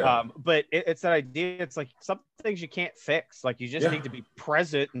 Oh yeah. But it's that idea. It's like some things you can't fix. Like you just need to be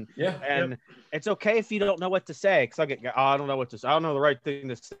present, and it's okay if you don't know what to say. Because I don't know what to say. I don't know the right thing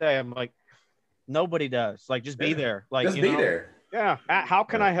to say. I'm like, nobody does. Like just be there. Like just be there. Yeah. How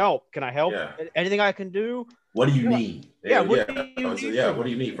can I help? Can I help? Anything I can do? What do you need? What do you need? What do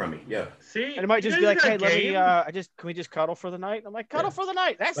you need from me? Yeah. See, and it might just be like, hey, can we just cuddle for the night? I'm like, cuddle for the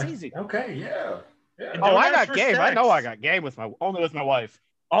night. That's easy. Okay, yeah. Oh, I got game. I know I got game only with my wife.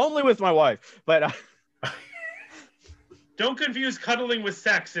 Only with my wife. But don't confuse cuddling with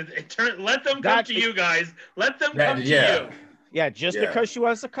sex. Let them come to you guys. Let them come to you. Yeah, because she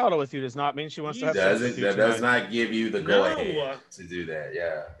wants to cuddle with you does not mean she wants to have sex with you. That does not give you the go ahead to do that.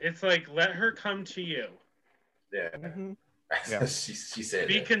 Yeah. It's like, let her come to you. Yeah. Mm-hmm. she said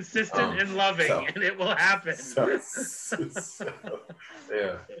be consistent and loving, and it will happen.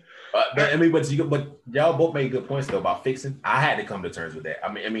 Yeah. But y'all both made good points though about fixing. I had to come to terms with that.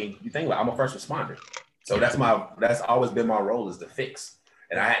 I mean, you think about it, I'm a first responder, so that's always been my role, is to fix,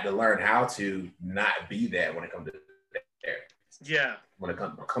 and I had to learn how to not be that when it comes to therapy. Yeah. When it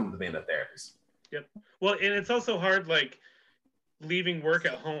comes to being a therapist. Yep. Well, and it's also hard, like leaving work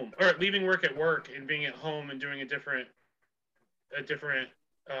at home or leaving work at work and being at home and doing a different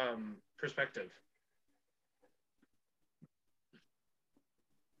perspective.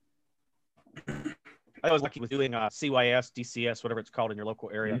 I was lucky with doing CYS, DCS, whatever it's called in your local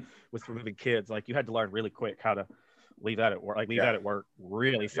area with removing kids. Like you had to learn really quick how to leave that at work, that at work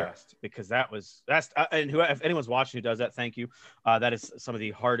really fast because that's and if anyone's watching who does that, thank you. That is some of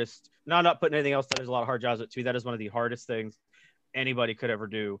the hardest. No, I'm not putting anything else. There's a lot of hard jobs at too. That is one of the hardest things anybody could ever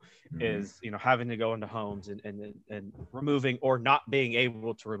do is, having to go into homes and removing or not being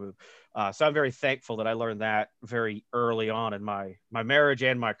able to remove. So I'm very thankful that I learned that very early on in my marriage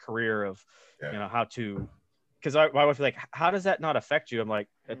and my career of, how to, because my wife was like, how does that not affect you? I'm like,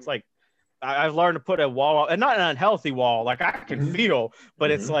 it's like, I've learned to put a wall, and not an unhealthy wall, like I can feel,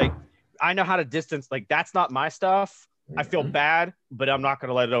 but it's like, I know how to distance, like that's not my stuff. I feel bad, but I'm not going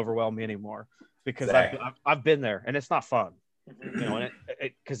to let it overwhelm me anymore because I've been there and it's not fun. And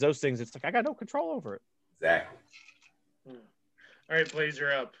because those things, it's like I got no control over it. Exactly. All right, Blaze,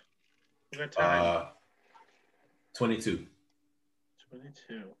 you're up. We got time. 22.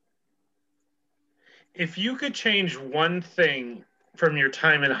 If you could change one thing from your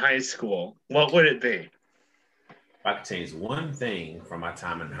time in high school, what would it be? If I could change one thing from my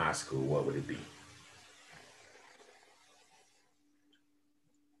time in high school, what would it be?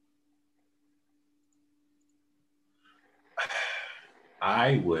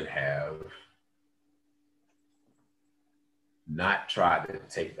 I would have not tried to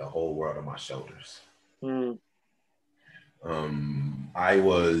take the whole world on my shoulders.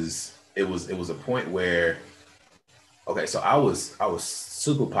 It was a point where, okay, so I was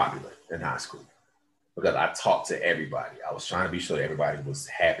super popular in high school because I talked to everybody. I was trying to be sure that everybody was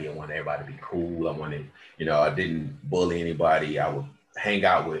happy. I wanted everybody to be cool. I wanted, I didn't bully anybody. I could hang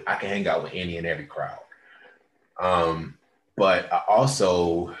out with any and every crowd. But I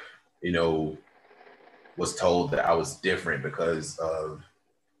also, was told that I was different because of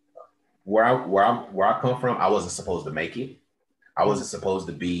where I come from. I wasn't supposed to make it. I wasn't supposed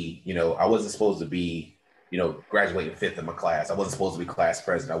to be, graduating fifth in my class. I wasn't supposed to be class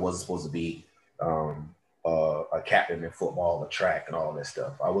president. I wasn't supposed to be a captain in football, or track, and all that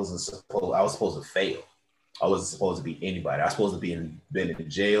stuff. I was supposed to fail. I wasn't supposed to be anybody. I was supposed to been in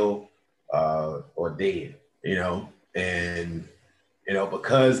jail or dead, and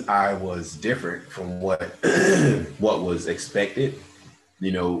because I was different from what what was expected,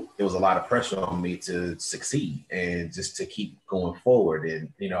 it was a lot of pressure on me to succeed and just to keep going forward.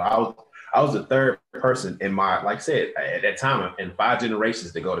 And I was the third person in my, like I said, at that time in 5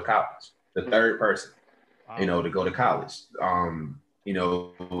 generations to go to college. The third person, to go to college. And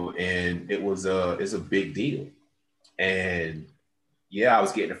it's a big deal. And yeah, I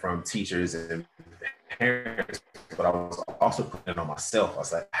was getting it from teachers and parents, but I was also putting it on myself. I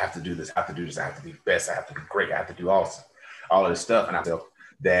was like, I have to do this, I have to do this, I have to be best, I have to be great, I have to do all of this stuff. And I felt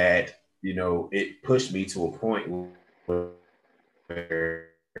that, it pushed me to a point where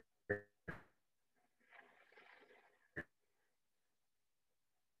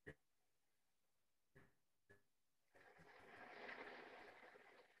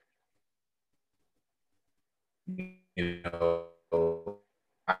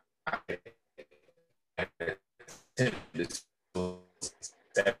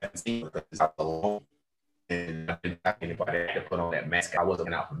because I was alone and I didn't have anybody to put on that mask. I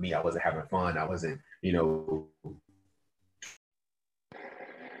wasn't out for me. I wasn't having fun. I wasn't,